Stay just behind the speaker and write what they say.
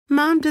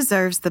Mom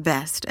deserves the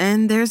best,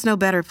 and there's no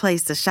better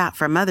place to shop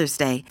for Mother's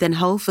Day than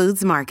Whole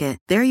Foods Market.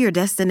 They're your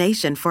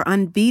destination for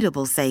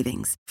unbeatable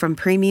savings, from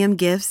premium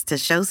gifts to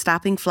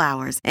show-stopping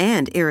flowers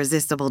and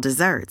irresistible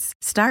desserts.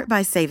 Start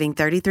by saving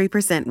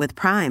 33% with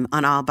Prime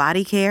on all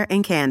body care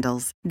and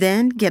candles.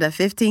 Then get a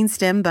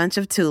 15-stem bunch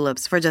of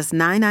tulips for just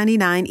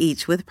 $9.99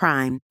 each with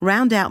Prime.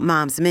 Round out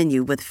Mom's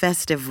menu with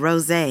festive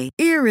rosé,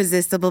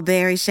 irresistible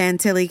berry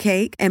chantilly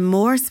cake, and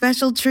more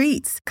special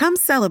treats. Come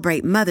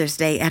celebrate Mother's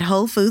Day at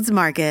Whole Foods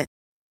Market.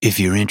 If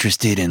you're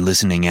interested in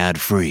listening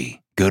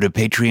ad-free, go to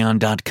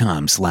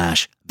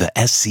patreon.com/the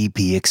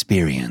SCP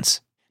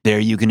Experience.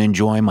 There you can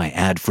enjoy my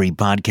ad-free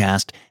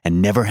podcast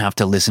and never have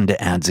to listen to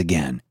ads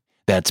again.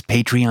 That's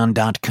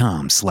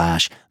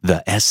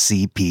patreon.com/the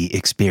SCP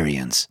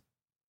Experience.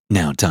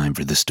 Now time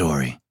for the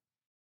story.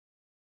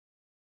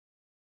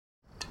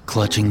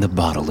 Clutching the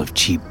bottle of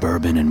cheap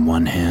bourbon in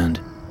one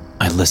hand,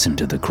 I listened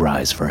to the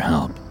cries for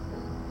help.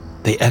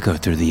 They echo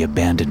through the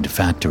abandoned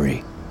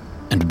factory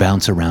and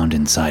bounce around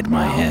inside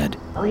my head,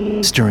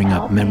 stirring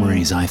up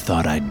memories I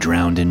thought I'd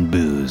drowned in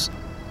booze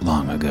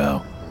long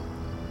ago.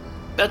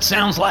 That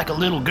sounds like a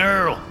little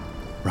girl,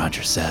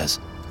 Roger says,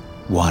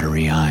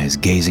 watery eyes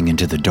gazing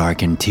into the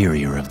dark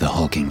interior of the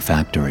hulking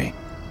factory.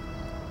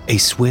 A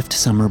swift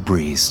summer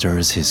breeze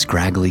stirs his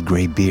scraggly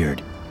gray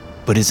beard,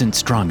 but isn't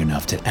strong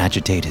enough to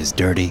agitate his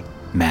dirty,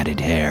 matted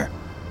hair.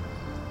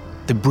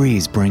 The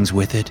breeze brings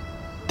with it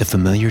the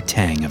familiar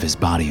tang of his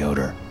body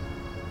odor.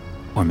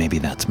 Or maybe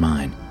that's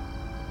mine.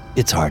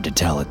 It's hard to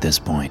tell at this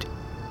point.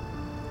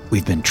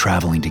 We've been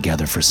traveling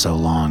together for so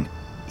long,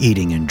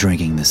 eating and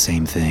drinking the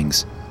same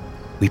things.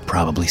 We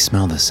probably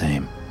smell the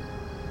same.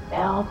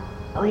 Help,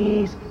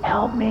 please,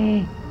 help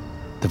me.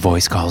 The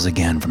voice calls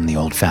again from the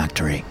old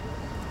factory,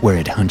 where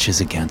it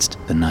hunches against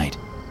the night.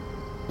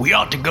 We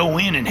ought to go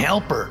in and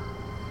help her,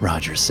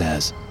 Roger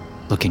says,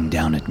 looking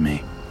down at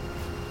me.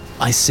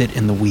 I sit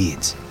in the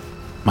weeds,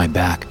 my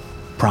back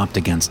propped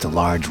against a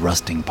large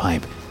rusting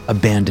pipe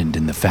abandoned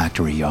in the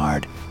factory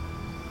yard.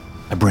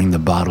 I bring the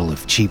bottle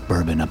of cheap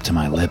bourbon up to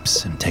my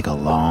lips and take a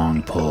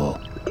long pull.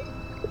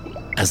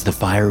 As the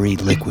fiery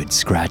liquid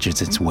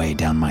scratches its way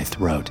down my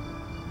throat,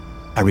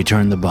 I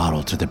return the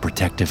bottle to the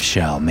protective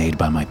shell made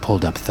by my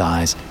pulled-up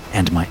thighs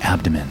and my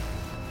abdomen.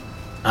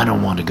 I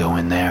don't want to go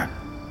in there,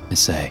 I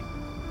say.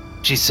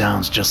 She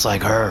sounds just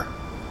like her.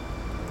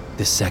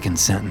 This second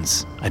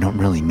sentence I don't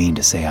really mean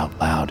to say out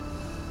loud,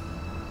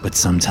 but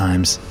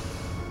sometimes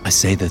I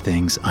say the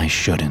things I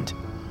shouldn't,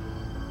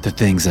 the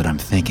things that I'm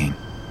thinking.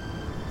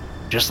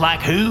 Just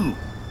like who?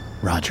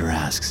 Roger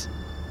asks.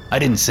 I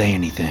didn't say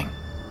anything,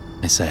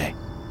 I say.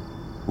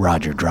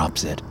 Roger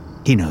drops it.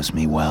 He knows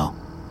me well.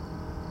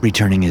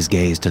 Returning his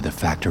gaze to the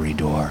factory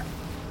door,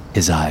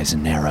 his eyes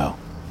narrow.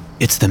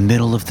 It's the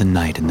middle of the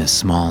night in this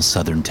small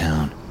southern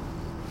town.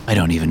 I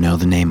don't even know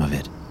the name of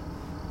it.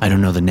 I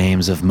don't know the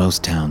names of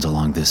most towns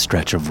along this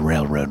stretch of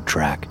railroad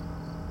track.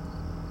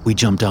 We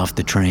jumped off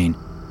the train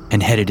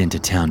and headed into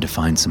town to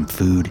find some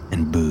food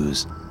and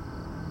booze.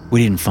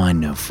 We didn't find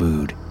no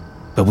food,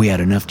 but we had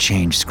enough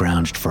change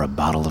scrounged for a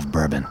bottle of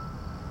bourbon.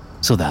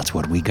 So that's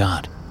what we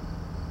got.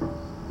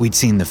 We'd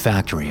seen the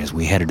factory as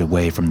we headed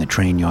away from the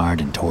train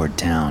yard and toward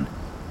town.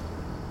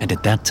 And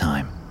at that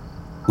time,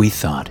 we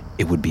thought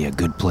it would be a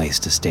good place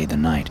to stay the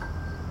night.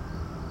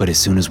 But as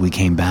soon as we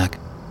came back,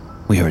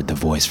 we heard the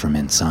voice from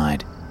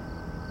inside.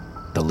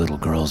 The little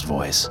girl's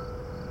voice.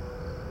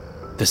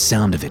 The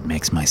sound of it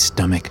makes my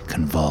stomach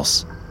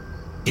convulse.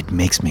 It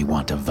makes me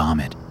want to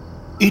vomit.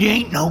 It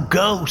ain't no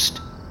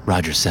ghost,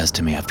 Roger says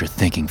to me after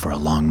thinking for a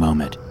long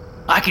moment.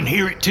 I can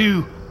hear it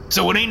too,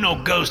 so it ain't no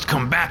ghost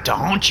come back to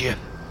haunt you,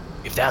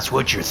 if that's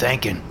what you're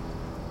thinking.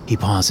 He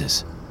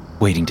pauses,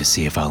 waiting to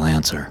see if I'll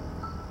answer.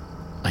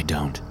 I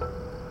don't.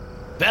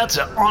 That's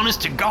an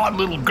honest-to-God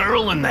little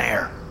girl in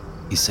there,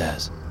 he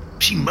says.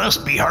 She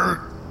must be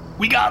hurt.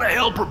 We gotta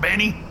help her,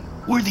 Benny.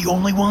 We're the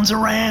only ones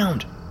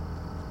around.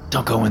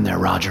 Don't go in there,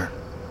 Roger,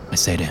 I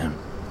say to him.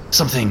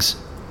 Something's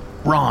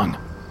wrong.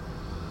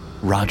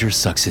 Roger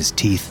sucks his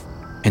teeth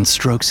and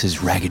strokes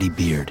his raggedy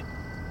beard,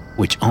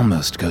 which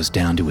almost goes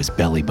down to his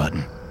belly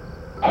button.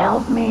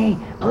 Help me,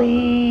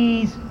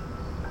 please.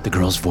 The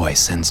girl's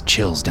voice sends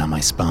chills down my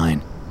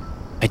spine.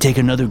 I take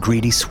another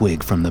greedy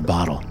swig from the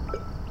bottle,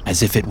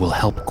 as if it will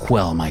help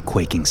quell my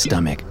quaking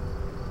stomach.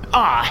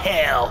 Ah,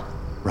 hell,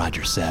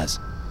 Roger says,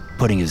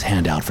 putting his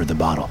hand out for the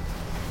bottle.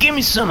 Give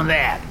me some of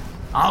that.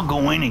 I'll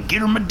go in and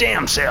get her my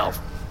damn self.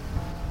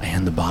 I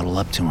hand the bottle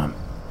up to him.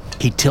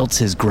 He tilts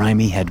his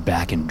grimy head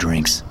back and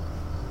drinks,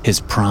 his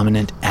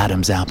prominent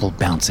Adam's apple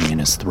bouncing in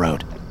his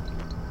throat.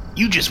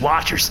 You just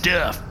watch your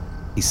stuff,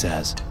 he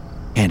says,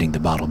 handing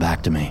the bottle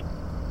back to me.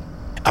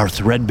 Our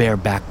threadbare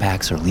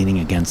backpacks are leaning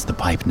against the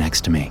pipe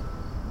next to me.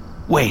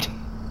 Wait,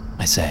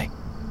 I say,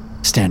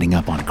 standing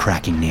up on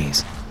cracking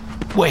knees.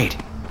 Wait,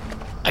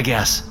 I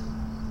guess.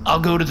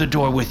 I'll go to the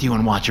door with you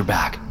and watch your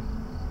back.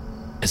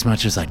 As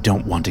much as I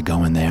don't want to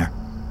go in there,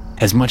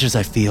 as much as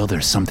I feel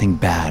there's something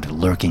bad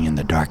lurking in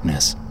the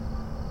darkness,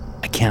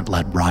 I can't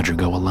let Roger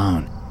go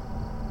alone.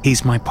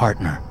 He's my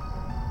partner.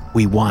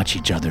 We watch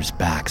each other's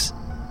backs.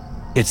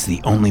 It's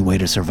the only way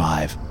to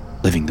survive,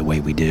 living the way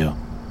we do.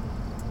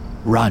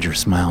 Roger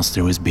smiles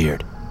through his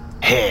beard.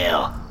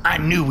 Hell, I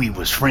knew we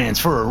was friends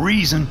for a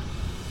reason.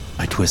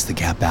 I twist the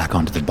cap back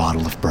onto the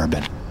bottle of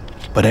bourbon,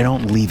 but I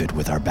don't leave it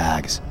with our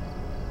bags.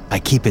 I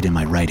keep it in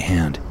my right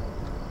hand.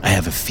 I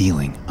have a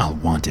feeling I'll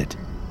want it.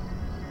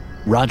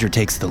 Roger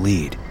takes the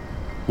lead,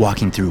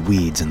 walking through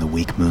weeds in the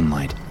weak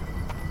moonlight.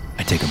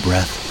 I take a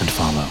breath and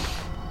follow.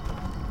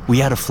 We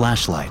had a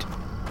flashlight,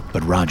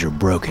 but Roger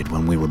broke it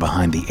when we were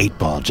behind the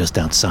 8-Ball just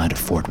outside of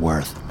Fort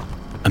Worth.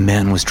 A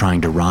man was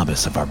trying to rob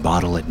us of our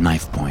bottle at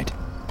knife point,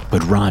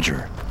 but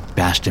Roger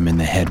bashed him in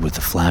the head with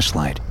the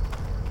flashlight.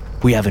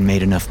 We haven't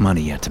made enough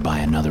money yet to buy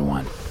another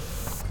one.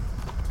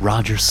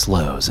 Roger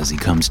slows as he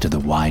comes to the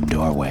wide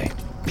doorway,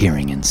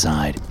 peering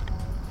inside.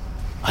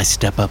 I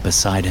step up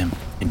beside him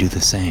and do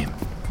the same.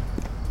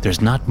 There's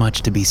not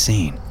much to be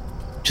seen,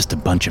 just a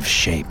bunch of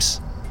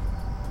shapes.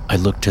 I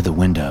look to the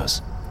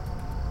windows.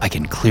 I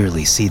can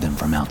clearly see them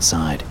from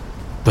outside,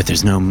 but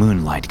there's no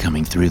moonlight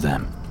coming through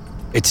them.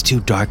 It's too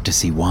dark to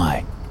see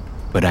why,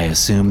 but I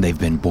assume they've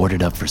been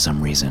boarded up for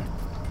some reason.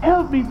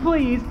 Help me,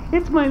 please.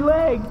 It's my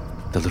leg.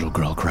 The little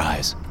girl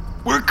cries.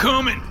 We're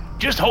coming.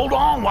 Just hold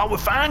on while we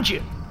find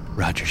you.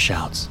 Roger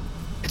shouts.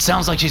 It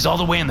sounds like she's all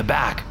the way in the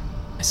back.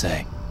 I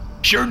say.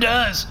 Sure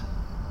does.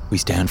 We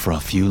stand for a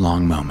few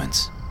long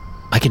moments.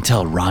 I can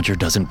tell Roger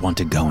doesn't want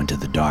to go into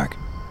the dark.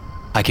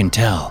 I can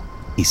tell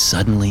he's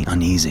suddenly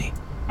uneasy.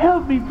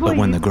 Help me, please. But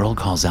when the girl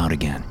calls out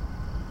again,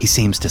 he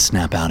seems to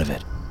snap out of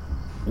it.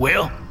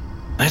 Well,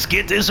 let's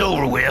get this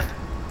over with,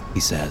 he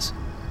says.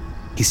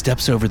 He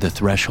steps over the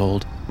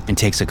threshold and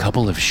takes a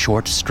couple of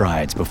short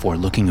strides before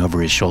looking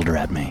over his shoulder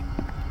at me.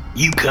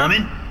 You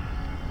coming?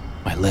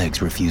 My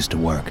legs refuse to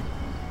work.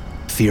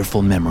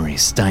 Fearful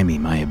memories stymie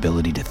my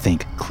ability to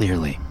think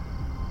clearly.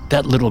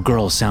 That little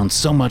girl sounds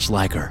so much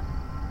like her.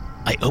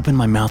 I open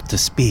my mouth to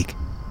speak,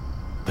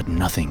 but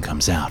nothing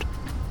comes out.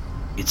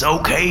 It's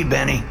okay,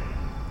 Benny,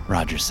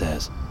 Roger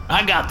says.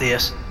 I got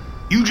this.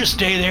 You just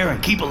stay there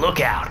and keep a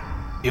lookout.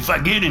 If I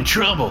get in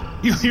trouble,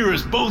 you'll hear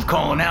us both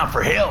calling out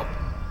for help.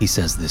 He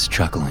says this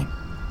chuckling,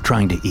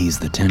 trying to ease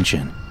the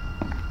tension.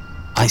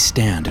 I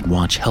stand and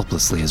watch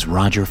helplessly as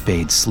Roger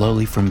fades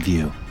slowly from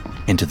view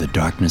into the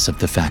darkness of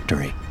the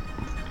factory.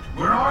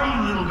 Where are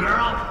you, little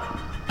girl?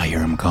 I hear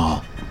him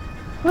call.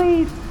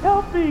 Please,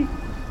 help me.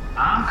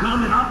 I'm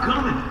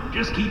coming.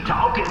 Just keep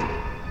talking.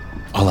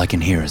 All I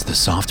can hear is the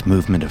soft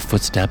movement of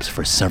footsteps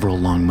for several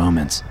long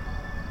moments.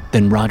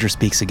 Then Roger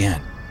speaks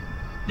again.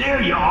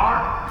 There you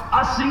are.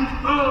 I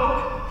see.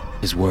 Oh.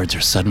 His words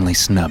are suddenly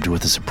snubbed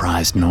with a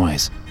surprised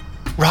noise.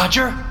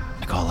 Roger?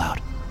 I call out.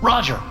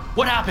 Roger,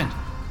 what happened?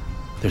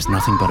 There's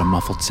nothing but a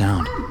muffled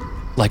sound,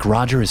 like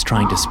Roger is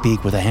trying to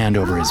speak with a hand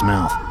over his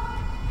mouth.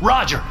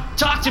 Roger,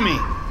 talk to me.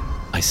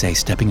 I say,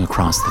 stepping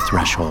across the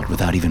threshold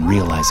without even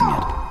realizing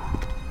it.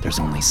 There's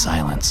only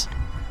silence.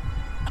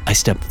 I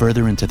step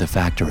further into the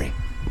factory,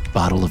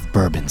 bottle of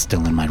bourbon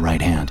still in my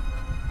right hand.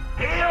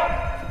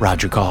 Help!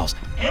 Roger calls.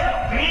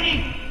 Help,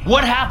 Benny!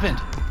 What happened?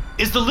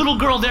 Is the little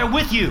girl there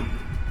with you?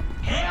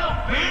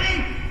 Help,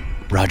 Benny!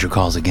 Roger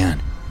calls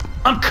again.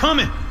 I'm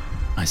coming!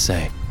 I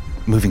say,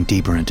 moving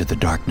deeper into the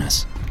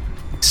darkness.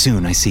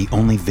 Soon I see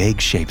only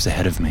vague shapes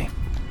ahead of me.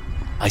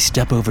 I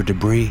step over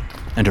debris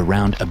and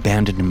around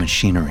abandoned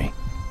machinery,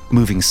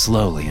 moving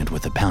slowly and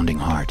with a pounding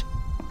heart.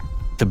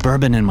 The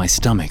bourbon in my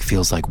stomach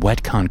feels like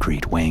wet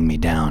concrete weighing me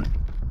down.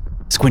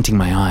 Squinting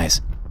my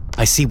eyes,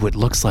 I see what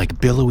looks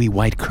like billowy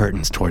white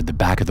curtains toward the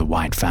back of the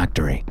wide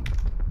factory.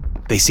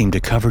 They seem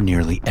to cover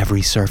nearly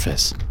every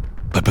surface.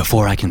 But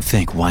before I can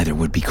think why there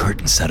would be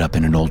curtains set up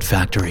in an old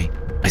factory,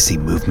 I see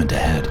movement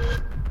ahead.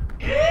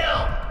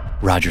 Help!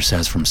 Roger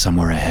says from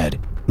somewhere ahead,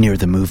 near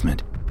the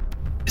movement.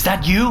 Is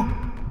that you?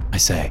 I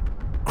say,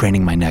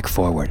 craning my neck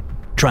forward,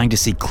 trying to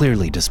see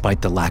clearly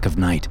despite the lack of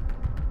night.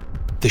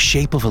 The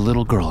shape of a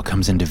little girl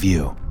comes into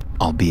view,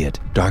 albeit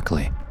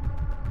darkly.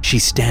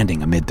 She's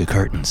standing amid the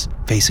curtains,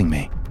 facing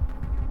me.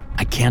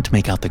 I can't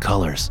make out the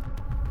colors,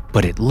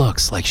 but it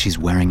looks like she's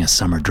wearing a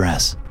summer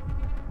dress.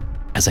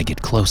 As I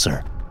get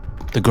closer,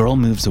 the girl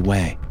moves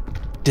away,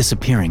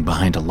 disappearing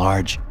behind a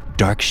large,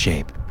 dark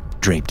shape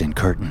draped in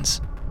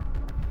curtains.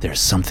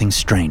 There's something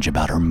strange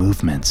about her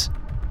movements,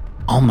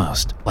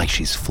 almost like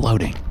she's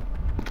floating.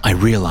 I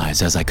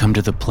realize as I come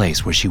to the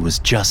place where she was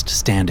just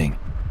standing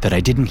that I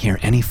didn't hear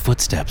any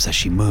footsteps as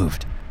she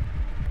moved.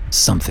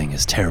 Something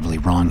is terribly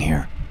wrong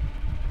here.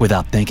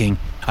 Without thinking,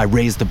 I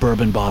raise the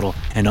bourbon bottle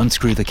and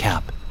unscrew the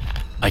cap.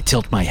 I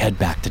tilt my head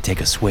back to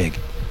take a swig,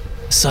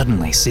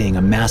 suddenly seeing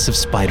a massive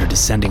spider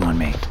descending on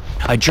me.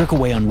 I jerk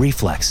away on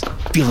reflex,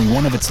 feeling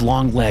one of its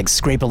long legs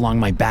scrape along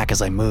my back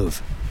as I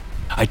move.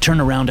 I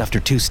turn around after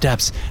 2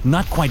 steps,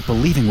 not quite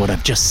believing what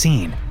I've just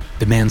seen.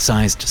 The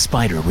man-sized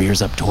spider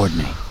rears up toward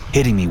me,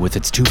 hitting me with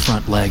its 2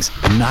 front legs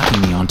and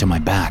knocking me onto my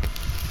back.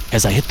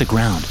 As I hit the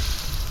ground,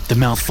 the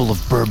mouthful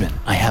of bourbon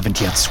I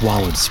haven't yet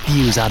swallowed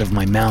spews out of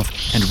my mouth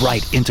and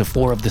right into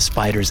 4 of the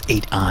spider's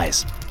 8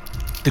 eyes.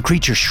 The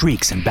creature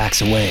shrieks and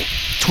backs away,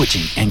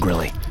 twitching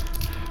angrily.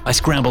 I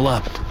scramble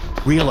up,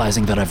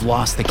 realizing that I've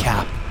lost the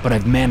cap but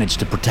I've managed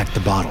to protect the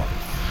bottle,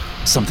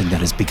 something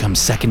that has become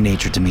second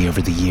nature to me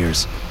over the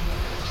years.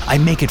 I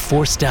make it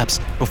 4 steps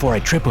before I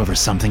trip over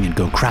something and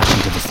go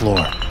crashing to the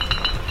floor.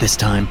 This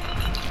time,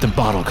 the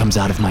bottle comes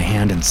out of my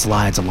hand and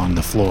slides along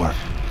the floor,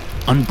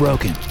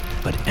 unbroken,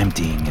 but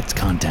emptying its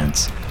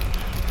contents.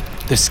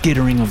 The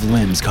skittering of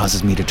limbs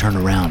causes me to turn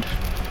around.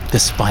 The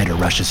spider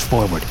rushes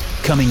forward,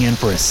 coming in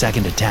for a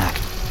second attack.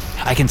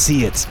 I can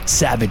see its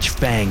savage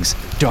fangs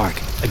dark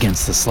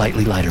against the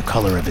slightly lighter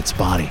color of its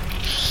body.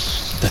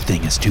 The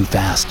thing is too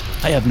fast.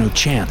 I have no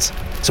chance,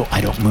 so I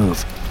don't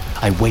move.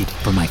 I wait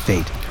for my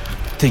fate,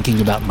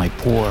 thinking about my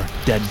poor,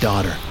 dead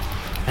daughter,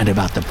 and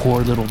about the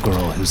poor little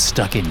girl who's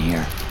stuck in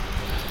here.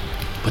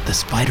 But the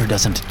spider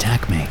doesn't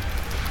attack me.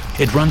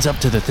 It runs up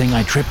to the thing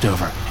I tripped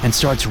over and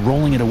starts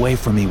rolling it away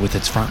from me with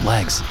its front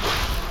legs.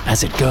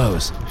 As it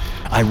goes,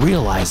 I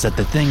realize that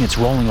the thing it's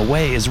rolling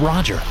away is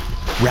Roger,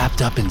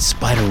 wrapped up in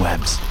spider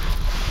webs.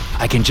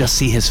 I can just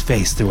see his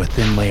face through a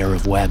thin layer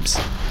of webs.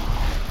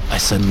 I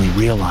suddenly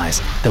realize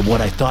that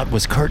what I thought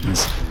was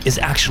curtains is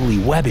actually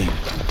webbing.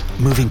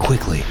 Moving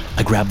quickly,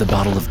 I grab the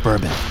bottle of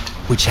bourbon,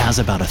 which has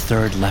about a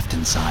third left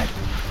inside,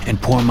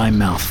 and pour my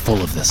mouth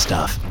full of the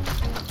stuff.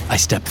 I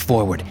step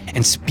forward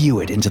and spew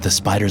it into the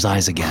spider's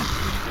eyes again.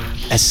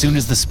 As soon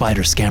as the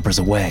spider scampers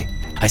away,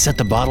 I set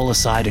the bottle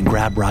aside and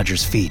grab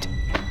Roger's feet.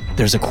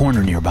 There's a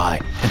corner nearby,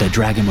 and I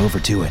drag him over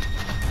to it.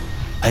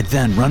 I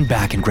then run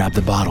back and grab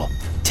the bottle,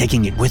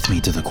 taking it with me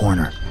to the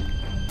corner.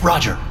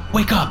 Roger,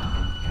 wake up!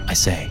 I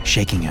say,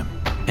 shaking him,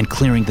 and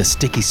clearing the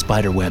sticky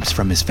spider webs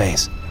from his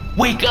face.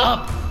 Wake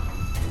up!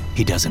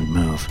 He doesn't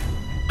move.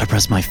 I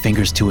press my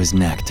fingers to his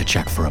neck to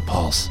check for a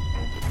pulse.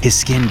 His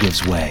skin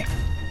gives way,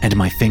 and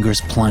my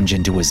fingers plunge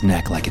into his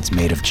neck like it's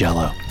made of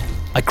jello.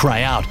 I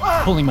cry out,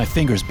 pulling my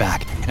fingers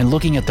back and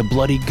looking at the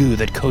bloody goo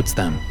that coats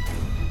them.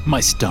 My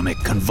stomach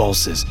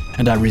convulses,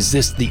 and I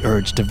resist the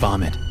urge to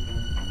vomit.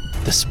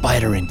 The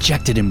spider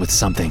injected him with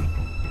something,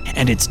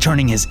 and it's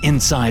turning his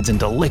insides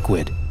into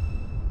liquid.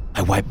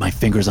 I wipe my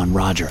fingers on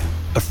Roger,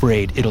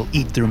 afraid it'll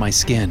eat through my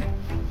skin.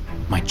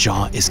 My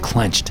jaw is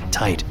clenched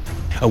tight,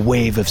 a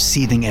wave of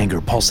seething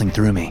anger pulsing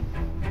through me.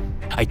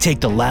 I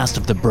take the last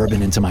of the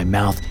bourbon into my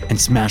mouth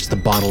and smash the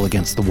bottle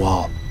against the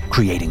wall,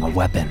 creating a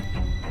weapon.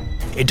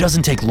 It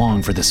doesn't take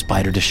long for the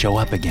spider to show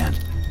up again.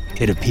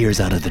 It appears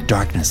out of the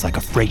darkness like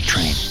a freight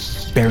train,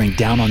 bearing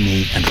down on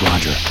me and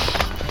Roger.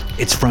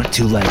 Its front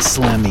 2 legs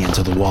slam me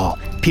into the wall,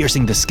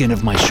 piercing the skin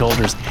of my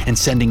shoulders and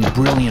sending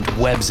brilliant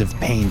webs of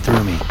pain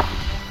through me.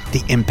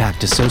 The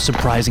impact is so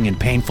surprising and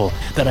painful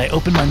that I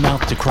open my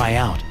mouth to cry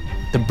out,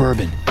 the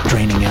bourbon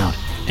draining out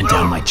and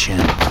down my chin.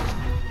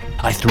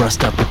 I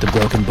thrust up with the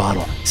broken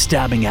bottle,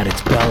 stabbing at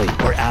its belly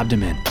or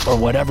abdomen or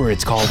whatever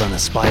it's called on a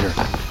spider.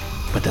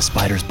 But the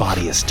spider's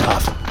body is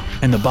tough,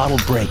 and the bottle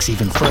breaks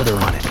even further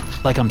on it,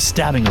 like I'm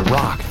stabbing a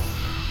rock.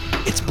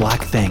 Its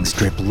black fangs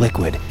drip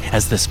liquid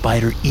as the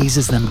spider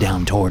eases them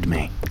down toward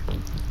me.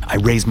 I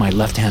raise my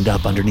left hand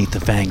up underneath the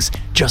fangs,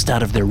 just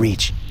out of their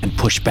reach, and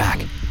push back.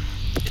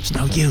 It's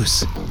no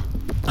use.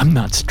 I'm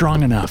not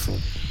strong enough.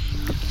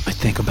 I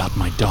think about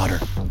my daughter,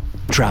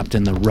 trapped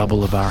in the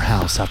rubble of our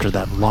house after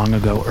that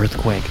long-ago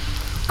earthquake,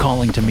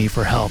 calling to me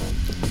for help.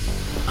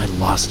 I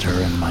lost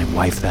her and my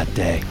wife that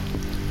day.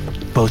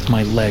 Both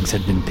my legs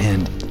had been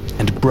pinned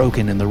and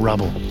broken in the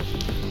rubble,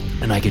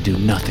 and I could do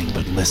nothing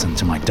but listen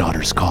to my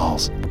daughter's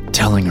calls,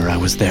 telling her I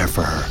was there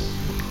for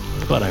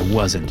her. But I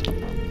wasn't.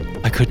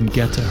 I couldn't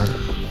get to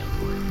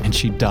her, and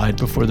she died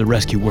before the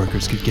rescue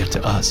workers could get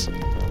to us.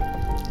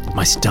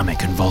 My stomach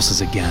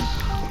convulses again.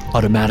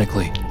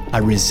 Automatically, I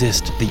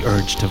resist the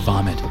urge to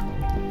vomit.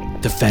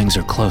 The fangs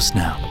are close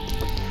now.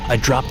 I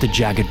drop the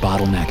jagged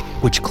bottleneck,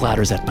 which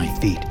clatters at my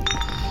feet.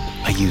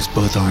 I use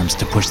both arms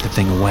to push the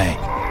thing away,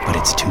 but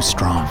it's too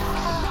strong.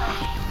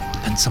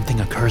 Then something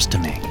occurs to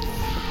me.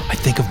 I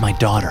think of my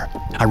daughter.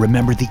 I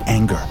remember the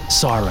anger,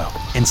 sorrow,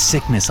 and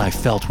sickness I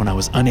felt when I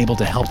was unable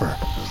to help her.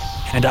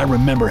 And I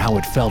remember how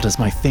it felt as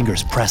my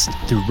fingers pressed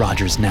through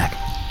Roger's neck.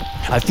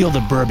 I feel the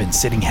bourbon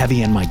sitting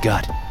heavy in my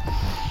gut.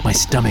 My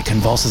stomach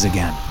convulses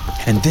again,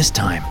 and this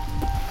time,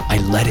 I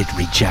let it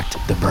reject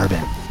the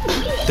bourbon.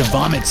 The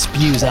vomit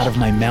spews out of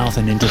my mouth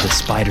and into the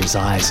spider's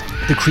eyes.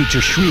 The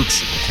creature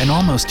shrieks, an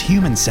almost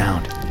human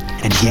sound,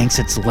 and yanks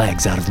its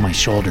legs out of my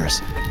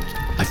shoulders.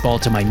 I fall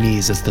to my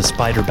knees as the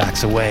spider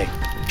backs away,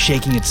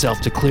 shaking itself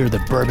to clear the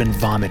bourbon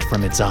vomit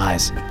from its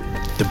eyes.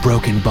 The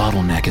broken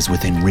bottleneck is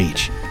within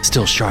reach,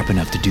 still sharp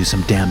enough to do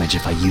some damage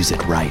if I use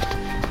it right.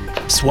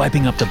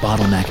 Swiping up the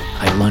bottleneck,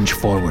 I lunge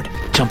forward,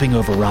 jumping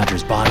over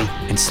Roger's body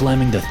and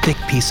slamming the thick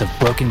piece of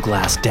broken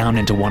glass down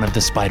into one of the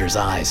spider's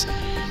eyes.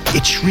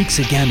 It shrieks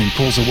again and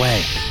pulls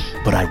away,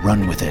 but I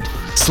run with it,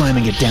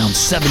 slamming it down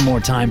 7 more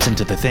times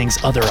into the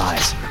thing's other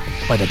eyes.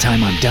 By the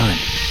time I'm done,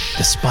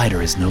 the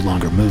spider is no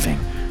longer moving.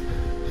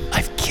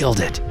 I've killed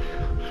it.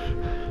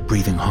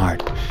 Breathing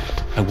hard,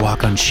 I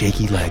walk on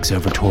shaky legs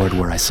over toward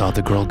where I saw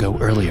the girl go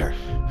earlier.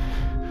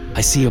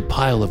 I see a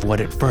pile of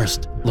what at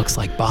first looks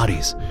like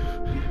bodies,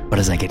 but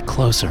as I get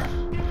closer,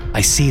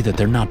 I see that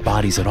they're not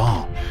bodies at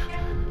all.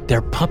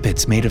 They're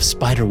puppets made of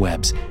spider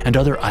webs and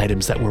other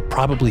items that were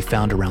probably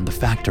found around the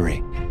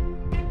factory.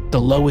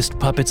 The lowest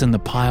puppets in the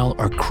pile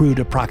are crude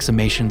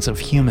approximations of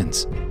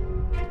humans,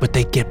 but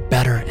they get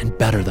better and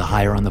better the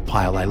higher on the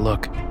pile I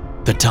look.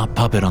 The top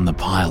puppet on the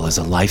pile is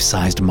a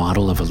life-sized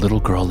model of a little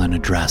girl in a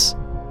dress.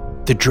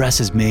 The dress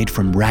is made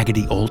from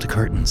raggedy old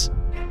curtains,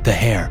 the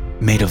hair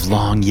made of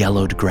long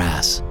yellowed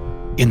grass.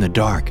 In the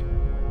dark,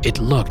 it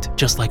looked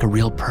just like a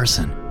real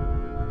person.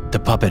 The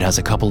puppet has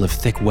a couple of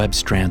thick web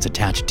strands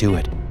attached to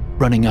it,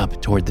 running up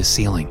toward the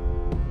ceiling.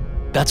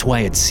 That's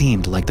why it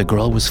seemed like the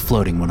girl was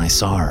floating when I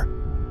saw her.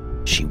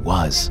 She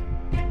was.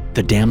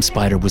 The damn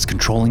spider was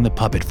controlling the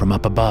puppet from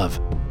up above,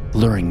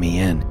 luring me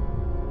in.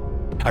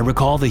 I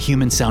recall the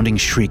human-sounding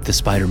shriek the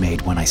spider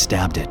made when I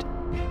stabbed it.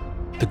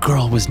 The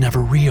girl was never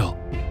real.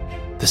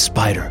 The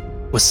spider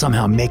was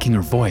somehow making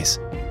her voice,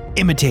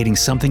 imitating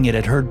something it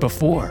had heard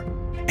before,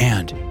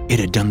 and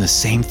it had done the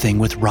same thing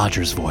with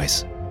Roger's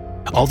voice.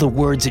 All the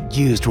words it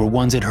used were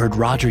ones it heard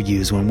Roger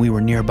use when we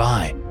were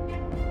nearby.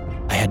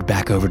 I head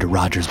back over to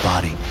Roger's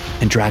body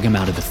and drag him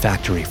out of the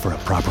factory for a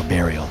proper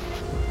burial.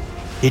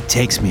 It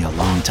takes me a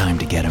long time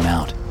to get him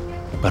out,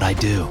 but I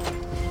do.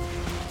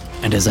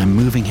 And as I'm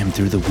moving him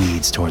through the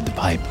weeds toward the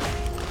pipe,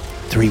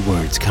 3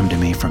 words come to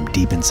me from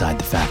deep inside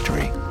the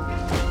factory.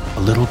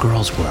 A little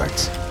girl's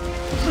words.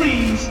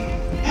 Please,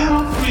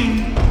 help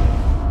me.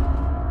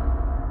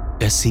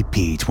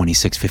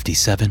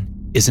 SCP-2657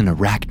 is an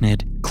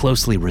arachnid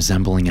closely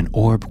resembling an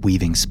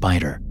orb-weaving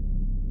spider.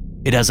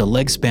 It has a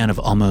leg span of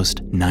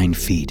almost 9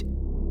 feet,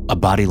 a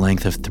body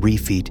length of 3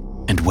 feet,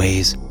 and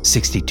weighs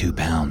 62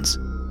 pounds.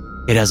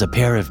 It has a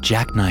pair of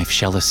jackknife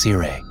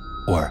chelicerae,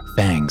 or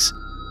fangs,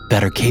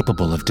 that are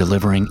capable of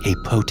delivering a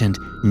potent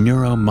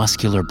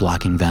neuromuscular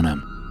blocking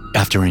venom.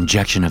 After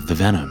injection of the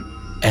venom,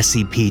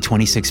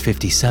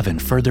 SCP-2657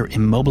 further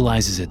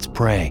immobilizes its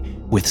prey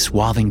with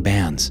swathing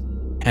bands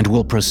and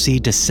will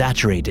proceed to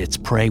saturate its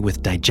prey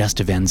with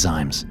digestive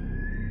enzymes.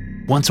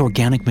 Once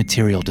organic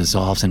material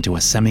dissolves into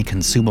a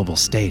semi-consumable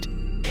state,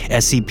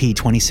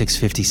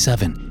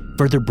 SCP-2657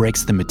 further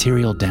breaks the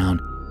material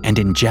down and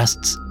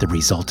ingests the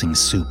resulting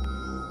soup.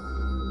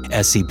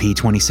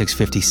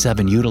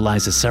 SCP-2657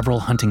 utilizes several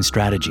hunting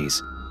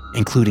strategies,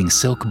 including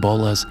silk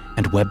bolas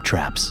and web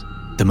traps.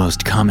 The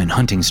most common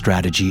hunting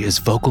strategy is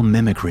vocal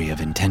mimicry of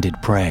intended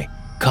prey,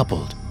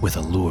 coupled with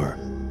a lure.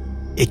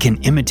 It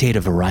can imitate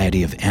a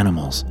variety of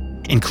animals,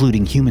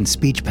 including human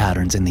speech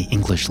patterns in the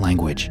English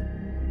language.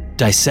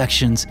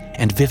 Dissections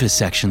and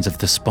vivisections of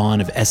the spawn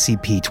of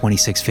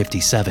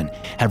SCP-2657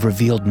 have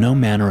revealed no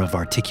manner of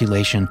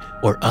articulation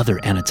or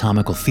other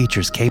anatomical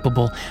features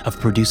capable of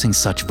producing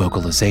such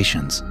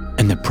vocalizations,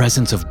 and the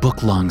presence of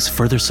book lungs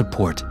further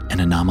support an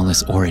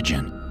anomalous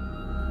origin.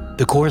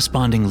 The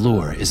corresponding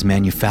lure is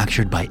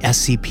manufactured by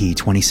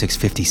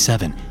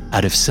SCP-2657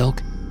 out of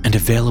silk and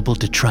available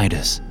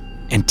detritus,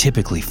 and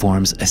typically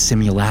forms a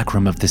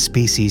simulacrum of the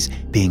species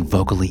being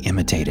vocally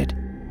imitated.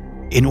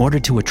 In order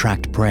to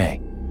attract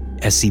prey,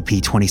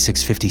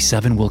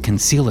 SCP-2657 will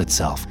conceal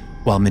itself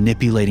while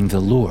manipulating the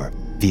lure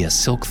via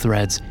silk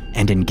threads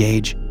and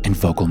engage in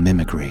vocal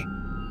mimicry.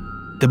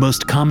 The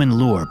most common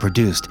lure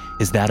produced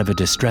is that of a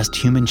distressed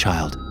human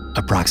child,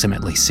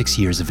 approximately 6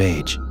 years of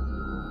age.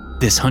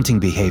 This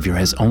hunting behavior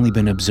has only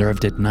been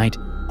observed at night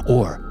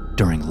or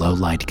during low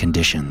light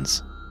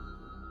conditions.